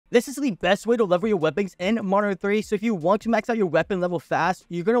This is the best way to level your weapons in Modern 3, so if you want to max out your weapon level fast,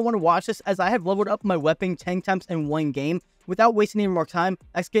 you're going to want to watch this, as I have leveled up my weapon 10 times in one game. Without wasting any more time,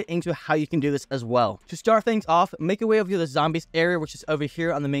 let's get into how you can do this as well. To start things off, make your way over to the zombies area, which is over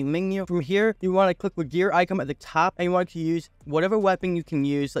here on the main menu. From here, you want to click the gear icon at the top, and you want to use whatever weapon you can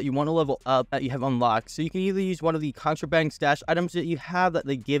use that you want to level up that you have unlocked. So you can either use one of the contraband stash items that you have that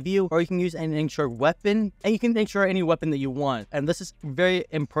they give you, or you can use an insured weapon, and you can insure any weapon that you want. And this is very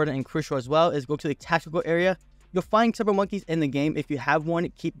important and crucial as well, is go to the tactical area. You'll find several monkeys in the game. If you have one,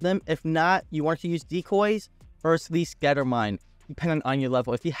 keep them. If not, you want to use decoys or the scatter mine, depending on your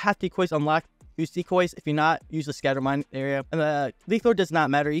level. If you have decoys unlocked, use decoys. If you're not, use the scatter mine area. And the lethal does not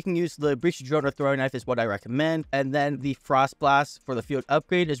matter. You can use the breach drone or throwing knife is what I recommend. And then the frost blast for the field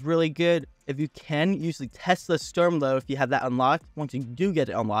upgrade is really good. If you can, use the Tesla Storm though if you have that unlocked, once you do get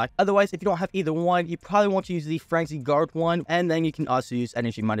it unlocked. Otherwise, if you don't have either one, you probably want to use the Frenzy Guard one, and then you can also use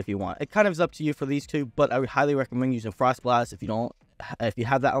Energy Mine if you want. It kind of is up to you for these two, but I would highly recommend using Frost Blast if you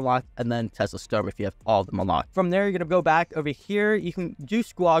have that unlocked, and then Tesla Storm if you have all of them unlocked. From there, you're gonna go back over here. You can do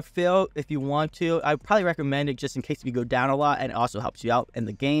squad fill if you want to. I would probably recommend it just in case you go down a lot, and it also helps you out in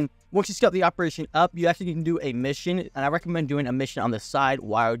the game. Once you scale the operation up, you actually can do a mission, and I recommend doing a mission on the side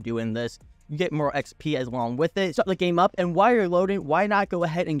while doing this. You get more XP as along with it. Start the game up, and while you're loading, why not go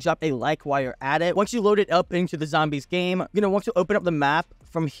ahead and drop a like while you're at it. Once you load it up into the zombies game, you're gonna want to open up the map.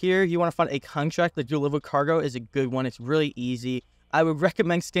 From here, you want to find a contract. The deliver cargo is a good one. It's really easy. I would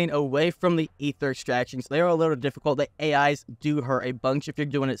recommend staying away from the ether extractions. They are a little difficult. The AIs do hurt a bunch if you're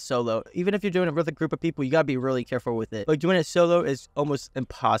doing it solo. Even if you're doing it with a group of people, you gotta be really careful with it. But doing it solo is almost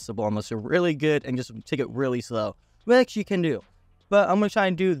impossible unless you're really good and just take it really slow, which you can do. But I'm gonna try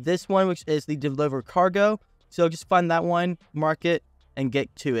and do this one, which is the deliver cargo. So just find that one, mark it, and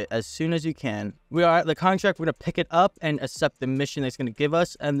get to it as soon as you can. We are at the contract. We're gonna pick it up and accept the mission it's gonna give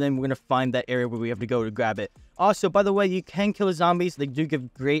us, and then we're gonna find that area where we have to go to grab it. Also, by the way, you can kill the zombies. They do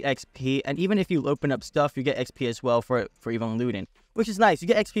give great XP, and even if you open up stuff, you get XP as well for even looting, which is nice. You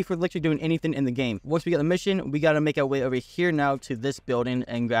get XP for literally doing anything in the game. Once we get the mission, we gotta make our way over here now to this building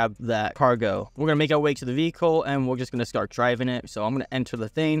and grab that cargo. We're gonna make our way to the vehicle, and we're just gonna start driving it. So I'm gonna enter the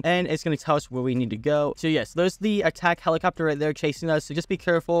thing, and it's gonna tell us where we need to go. So yes, there's the attack helicopter right there chasing us. So just be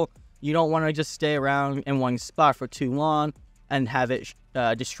careful. You don't want to just stay around in one spot for too long and have it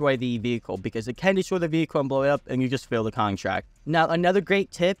destroy the vehicle, because it can destroy the vehicle and blow it up, and you just fail the contract. Now, another great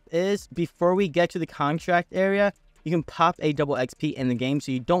tip is before we get to the contract area, you can pop a double XP in the game,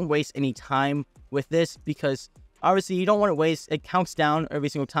 so you don't waste any time with this, because obviously you don't want to waste. It counts down every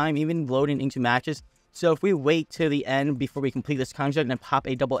single time, even loading into matches. So if we wait till the end before we complete this contract and pop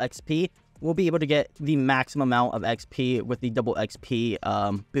a double XP, we'll be able to get the maximum amount of XP with the double XP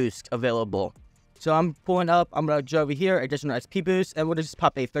boost available. So I'm pulling up, I'm gonna go over here, additional XP boost, and we'll just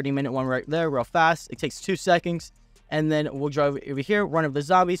pop a 30-minute one right there real fast. It takes 2 seconds. And then we'll drive over here, run over the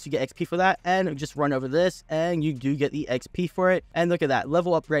zombies to get XP for that, and just run over this, and you do get the XP for it. And look at that,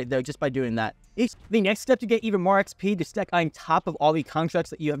 level up right there just by doing that. The next step to get even more XP to stack on top of all the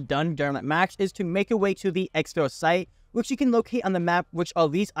contracts that you have done during that match is to make your way to the exfil site, which you can locate on the map, which are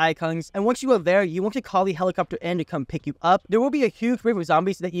these icons. And once you are there, you want to call the helicopter in to come pick you up. There will be a huge wave of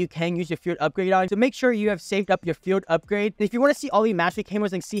zombies that you can use your field upgrade on, so make sure you have saved up your field upgrade. And if you want to see all the mastery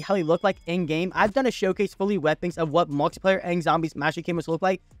cameras and see how they look like in-game, I've done a showcase fully weapons of what multiplayer and zombies mastery cameras look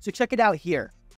like, so check it out here.